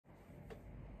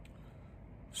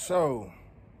So,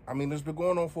 I mean, it's been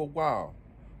going on for a while,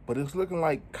 but it's looking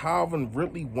like Calvin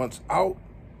Ridley wants out,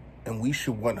 and we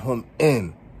should want him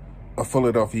in a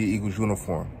Philadelphia Eagles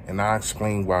uniform. And I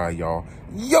explain why, y'all.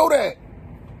 Yo, that!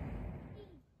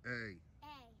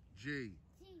 A-G-L-E-S.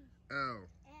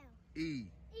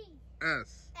 Eagles!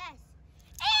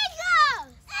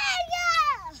 Eagles!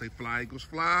 Say fly, Eagles,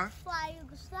 fly. Fly,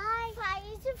 Eagles, fly. Fly,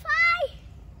 Eagles, fly.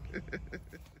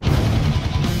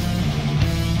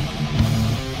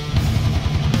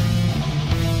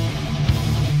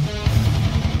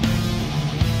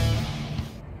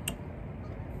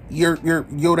 Yo,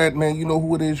 that man, you know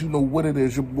who it is, you know what it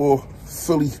is. Your boy,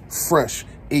 Philly Fresh,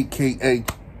 a.k.a.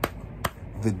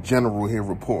 the General here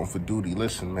reporting for duty.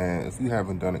 Listen, man, if you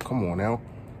haven't done it, come on now.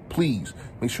 Please,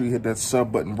 make sure you hit that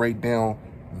sub button right down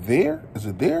there. Is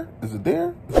it there? Is it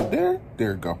there? Is it there?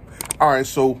 There you go. All right,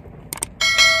 so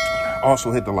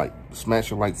also hit the like.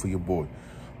 Smash a like for your boy.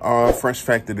 Fresh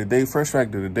fact of the day. Fresh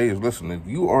fact of the day is, listen, if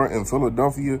you are in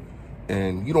Philadelphia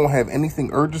and you don't have anything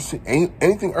urgent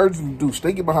to do,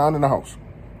 stay your behind in the house.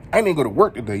 I ain't go to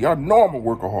work today. Y'all know I'm a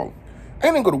workaholic. I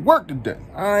ain't go to work today.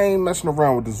 I ain't messing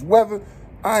around with this weather.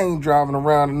 I ain't driving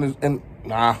around in this, and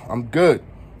nah, I'm good.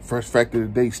 Fresh fact of the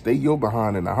day, stay your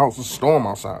behind in the house. It's a storm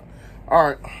outside. All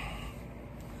right.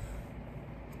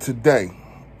 Today,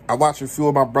 I watched a few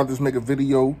of my brothers make a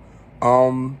video.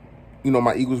 You know,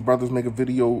 my Eagles brothers make a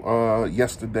video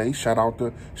yesterday. Shout out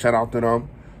to them.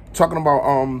 Talking about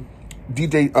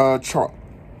DJ Chark.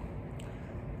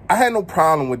 I had no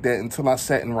problem with that until I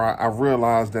sat and I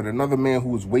realized that another man who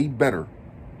was way better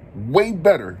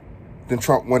than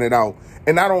Chark went it out.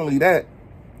 And not only that,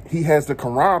 he has the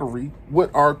camaraderie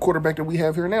with our quarterback that we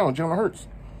have here now, Jalen Hurts.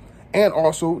 And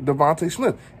also Devontae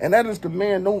Smith. And that is the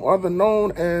man no other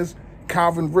known as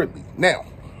Calvin Ridley. Now,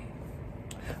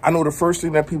 I know the first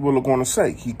thing that people are going to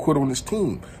say, he quit on his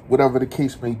team, whatever the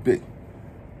case may be.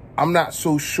 I'm not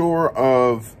so sure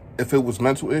of if it was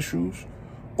mental issues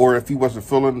or if he wasn't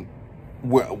feeling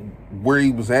where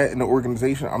he was at in the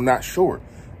organization. I'm not sure.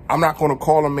 I'm not going to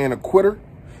call a man a quitter,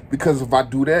 because if I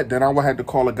do that, then I would have to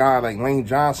call a guy like Lane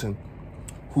Johnson,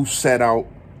 who sat out,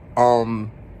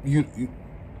 you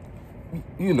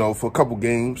know, for a couple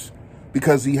games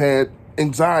because he had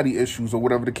anxiety issues or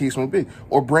whatever the case may be,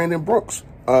 or Brandon Brooks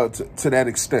to that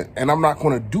extent. And I'm not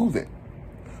going to do that.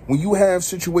 When you have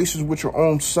situations with your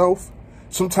own self,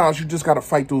 sometimes you just got to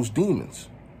fight those demons.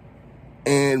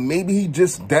 And maybe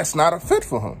that's not a fit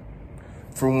for him.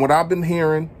 From what I've been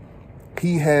hearing,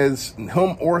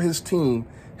 him or his team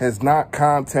has not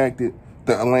contacted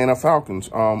the Atlanta Falcons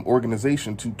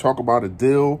organization to talk about a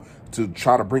deal, to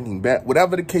try to bring him back,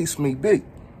 whatever the case may be.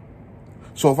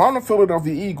 So if I'm the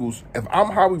Philadelphia Eagles, if I'm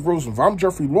Howie Roseman, if I'm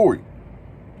Jeffrey Lurie,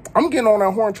 I'm getting on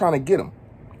that horn trying to get him.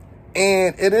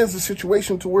 And it is a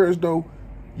situation to where as though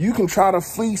you can try to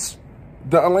fleece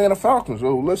the Atlanta Falcons.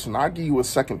 Oh, listen, I'll give you a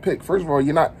second pick. First of all,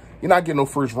 you're not getting no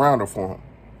first rounder for him.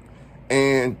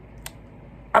 And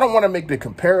I don't want to make the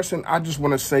comparison. I just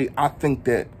want to say I think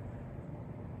that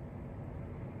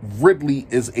Ridley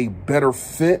is a better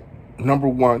fit, number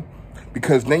one,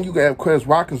 because then you have Quez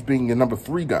Watkins being your number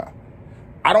 3 guy.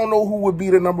 I don't know who would be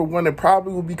the number 1. It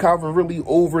probably would be Calvin Ridley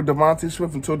over Devontae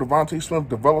Smith until Devontae Smith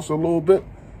develops a little bit.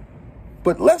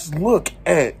 But let's look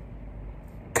at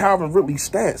Calvin Ridley's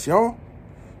stats, y'all.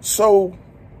 So,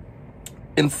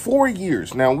 in 4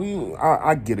 years, now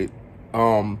I get it.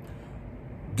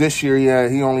 This year, yeah,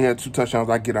 he only had 2 touchdowns.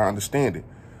 I get it, I understand it.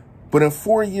 But in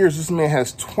 4 years, this man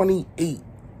has 28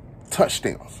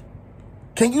 touchdowns.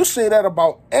 Can you say that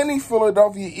about any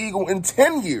Philadelphia Eagle in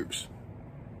 10 years?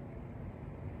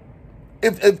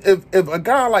 If a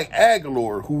guy like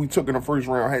Aguilar, who we took in the first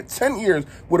round, had 10 years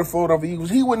with the Philadelphia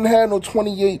Eagles, he wouldn't have no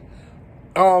 28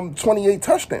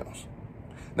 touchdowns.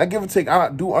 Now, give or take, I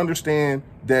do understand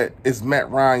that it's Matt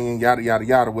Ryan, yada, yada,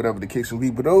 yada, whatever the case may be.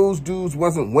 But those dudes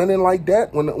wasn't winning like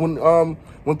that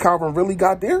when Calvin really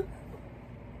got there.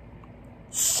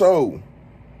 So,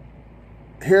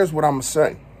 here's what I'm going to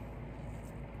say.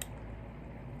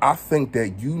 I think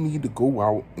that you need to go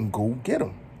out and go get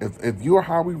him. If you're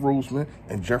Howie Roseman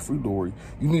and Jeffrey Lurie,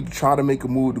 you need to try to make a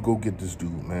move to go get this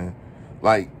dude, man.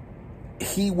 Like,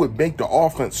 he would make the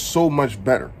offense so much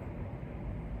better.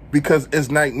 Because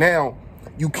it's like now,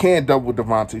 you can't double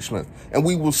Devontae Smith. And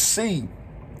we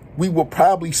will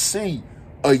probably see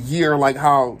a year like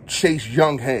how Chase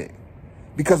Young had.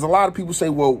 Because a lot of people say,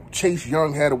 well, Chase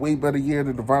Young had a way better year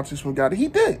than Devontae Smith got. He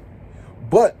did.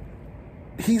 But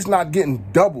he's not getting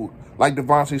doubled like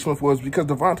Devontae Smith was, because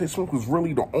Devontae Smith was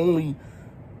really the only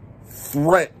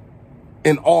threat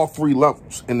in all 3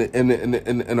 levels, in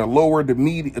the lower, the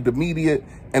mediate,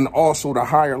 and also the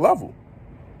higher level.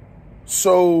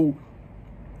 So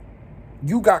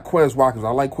you got Quez Watkins. I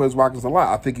like Quez Watkins a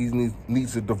lot. I think he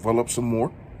needs to develop some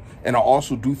more. And I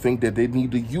also do think that they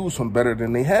need to use him better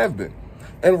than they have been.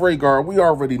 And Rhaegar, we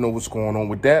already know what's going on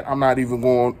with that. I'm not even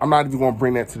going to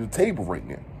bring that to the table right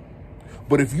now.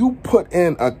 But if you put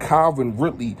in a Calvin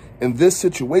Ridley in this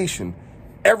situation,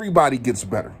 everybody gets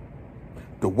better.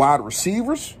 The wide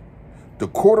receivers, the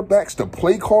quarterbacks, the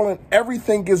play calling,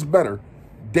 everything gets better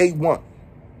day one.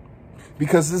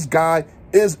 Because this guy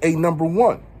is a number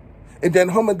one. And then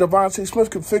him and Devontae Smith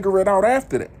can figure it out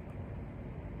after that.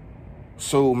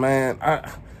 So, man,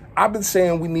 I've been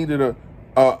saying we needed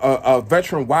a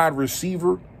veteran wide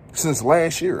receiver since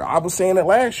last year. I was saying it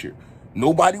last year.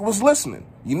 Nobody was listening.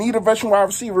 You need a veteran wide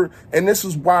receiver, and this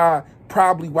is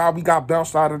probably why we got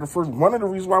bounced out of the first. One of the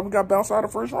reasons why we got bounced out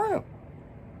of the first round.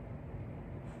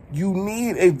 You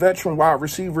need a veteran wide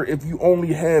receiver if you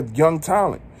only have young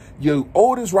talent. Your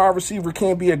oldest wide receiver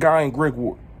can't be a guy in Greg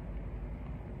Ward.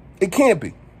 It can't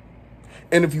be.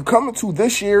 And if you come into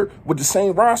this year with the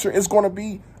same roster, it's going to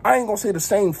be, I ain't going to say the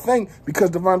same thing because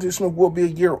Devontae Smith will be a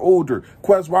year older.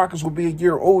 Quez Watkins will be a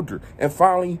year older. And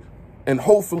finally, and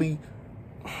hopefully,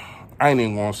 I ain't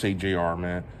even going to say JR,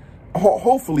 man.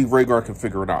 Hopefully, Rhaegar can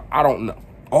figure it out. I don't know.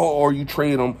 Or you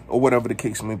trade him or whatever the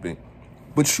case may be.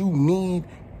 But you need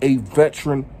a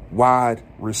veteran wide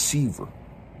receiver.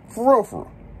 For real, for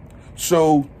real.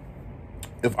 So,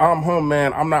 if I'm him,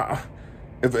 man, I'm not...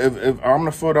 If I'm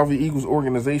the Philadelphia Eagles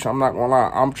organization, I'm not going to lie.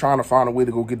 I'm trying to find a way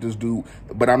to go get this dude,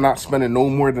 but I'm not spending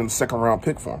no more than a second-round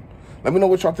pick for him. Let me know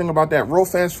what y'all think about that. Real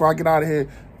fast before I get out of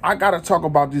here, I got to talk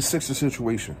about this Sixers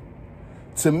situation.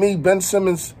 To me, Ben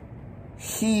Simmons,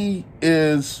 he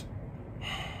is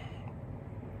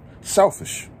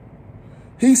selfish.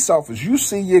 He's selfish. You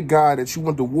see your guy that you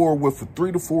went to war with for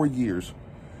 3 to 4 years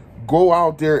go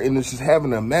out there and it's just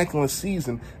having an immaculate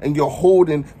season, and you're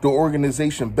holding the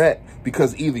organization back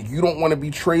because either you don't want to be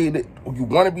traded or you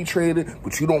want to be traded,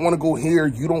 but you don't want to go here.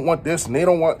 You don't want this and they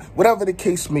don't want, whatever the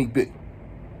case may be.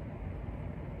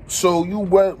 So you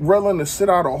were willing to sit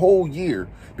out a whole year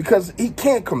because he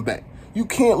can't come back. You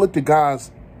can't look the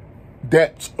guys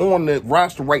that's on the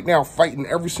roster right now fighting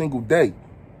every single day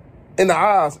in the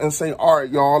eyes and say, all right,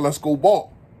 y'all, let's go ball.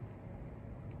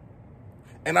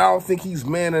 And I don't think he's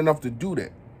man enough to do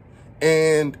that.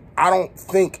 And I don't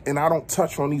think, and I don't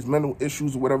touch on these mental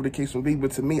issues or whatever the case may be, but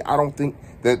to me, I don't think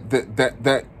that's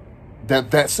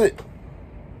it.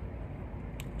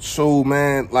 So,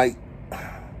 man, like,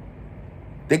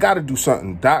 they got to do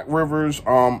something. Doc Rivers,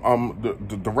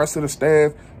 the rest of the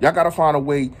staff, y'all got to find a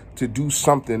way to do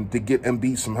something to get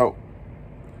Embiid some help.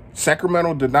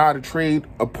 Sacramento denied a trade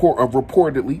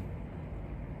reportedly,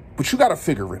 but you got to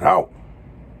figure it out.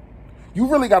 You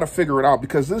really got to figure it out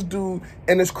because this dude,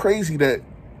 and it's crazy that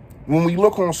when we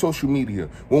look on social media,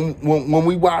 when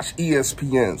we watch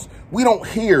ESPNs, we don't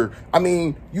hear, I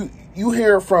mean, you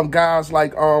hear from guys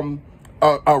like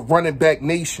Running Back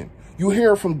Nation. You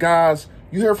hear from guys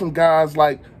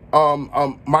like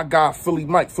my guy Philly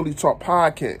Talk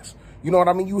Podcast. You know what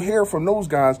I mean? You hear from those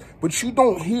guys, but you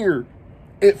don't hear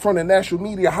it from the national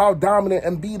media how dominant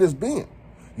Embiid has been.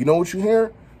 You know what you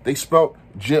hear? They spelled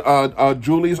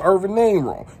Julius Erving name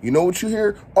wrong. You know what you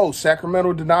hear? Oh,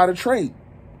 Sacramento denied a trade.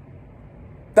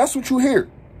 That's what you hear.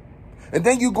 And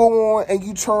then you go on and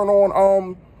you turn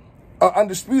on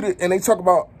Undisputed and they talk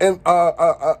about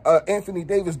Anthony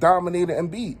Davis dominated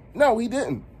Embiid. No, he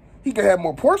didn't. He could have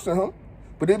more points than him.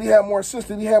 But did he have more assists?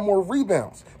 Did he have more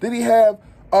rebounds? Did he have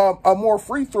more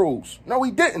free throws? No, he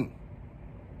didn't.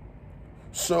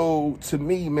 So, to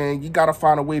me, man, you got to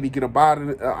find a way to get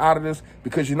out of this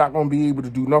because you're not going to be able to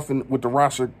do nothing with the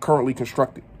roster currently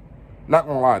constructed. Not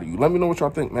going to lie to you. Let me know what y'all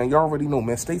think, man. Y'all already know,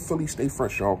 man. Stay Philly, stay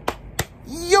fresh, y'all.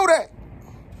 Yo, that.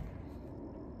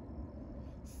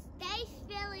 Stay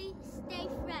Philly,